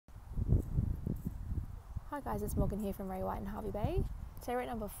Hi guys, it's Morgan here from Urraween and Harvey Bay. Today we're at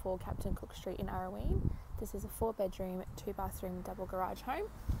number 4 Captain Cook Street in Urraween. This is a 4-bedroom, 2-bathroom double garage home.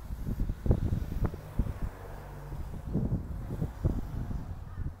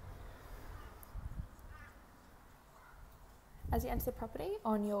 As you enter the property,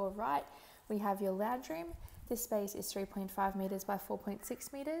 on your right we have your lounge room. This space is 3.5 metres by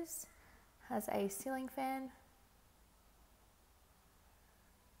 4.6 metres, has a ceiling fan.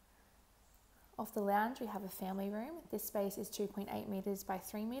 Off the lounge we have a family room. This space is 2.8 metres by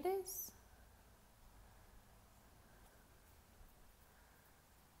 3 metres.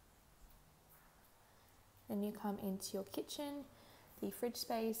 Then you come into your kitchen. The fridge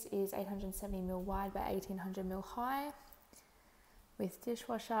space is 870mm wide by 1800mm high, with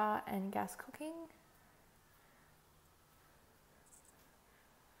dishwasher and gas cooking.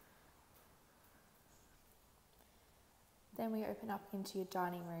 Then we open up into your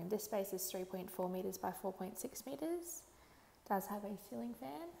dining room. This space is 3.4 metres by 4.6 metres. Does have a ceiling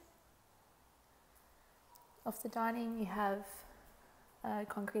fan. Off the dining you have a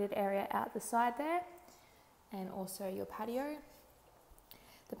concreted area out the side there, and also your patio.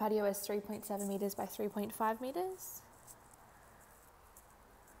 The patio is 3.7 metres by 3.5 metres.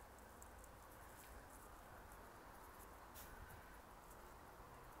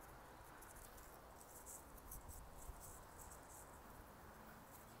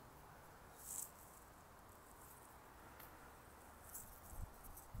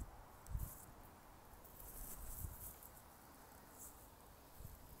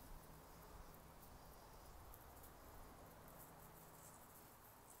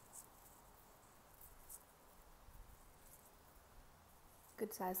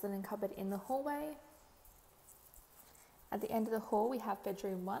 Good sized linen cupboard in the hallway. At the end of the hall we have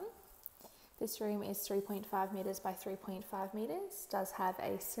bedroom 1. This room is 3.5 metres by 3.5 metres, does have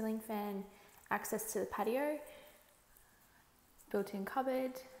a ceiling fan, access to the patio, built-in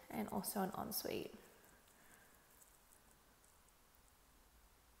cupboard, and also an ensuite.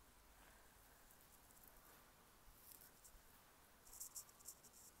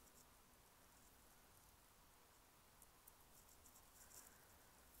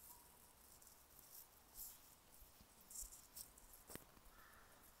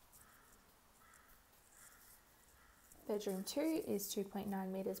 Bedroom 2 is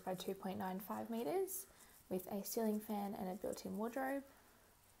 2.9 metres by 2.95 metres, with a ceiling fan and a built-in wardrobe.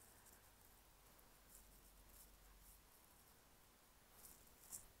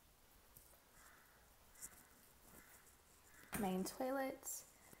 Main toilet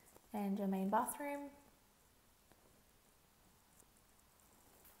and your main bathroom.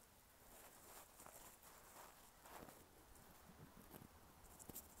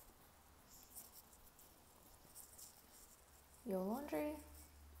 Your laundry,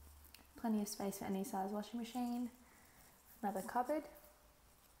 plenty of space for any size washing machine, another cupboard,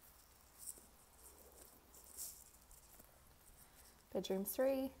 bedroom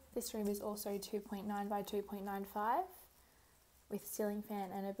 3, this room is also 2.9 by 2.95 with ceiling fan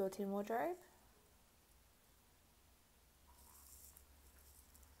and a built-in wardrobe.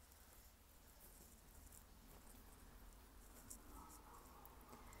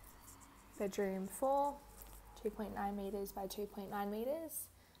 Bedroom 4, 2.9 metres by 2.9 metres,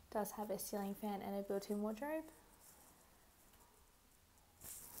 does have a ceiling fan and a built-in wardrobe.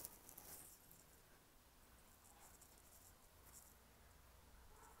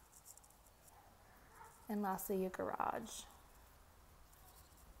 And lastly, your garage.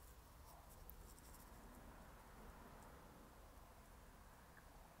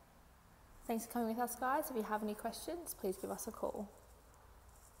 Thanks for coming with us guys. If you have any questions, please give us a call.